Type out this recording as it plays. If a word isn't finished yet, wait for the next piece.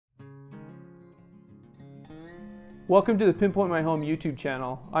Welcome to the Pinpoint My Home YouTube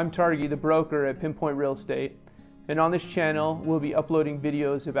channel. I'm Targhee, the broker at Pinpoint Real Estate, and on this channel we'll be uploading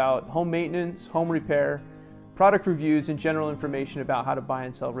videos about home maintenance, home repair, product reviews, and general information about how to buy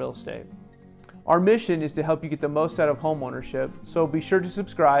and sell real estate. Our mission is to help you get the most out of home ownership, so be sure to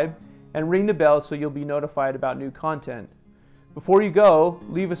subscribe and ring the bell so you'll be notified about new content. Before you go,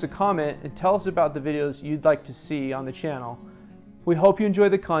 leave us a comment and tell us about the videos you'd like to see on the channel. We hope you enjoy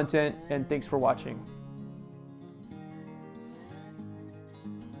the content, and thanks for watching.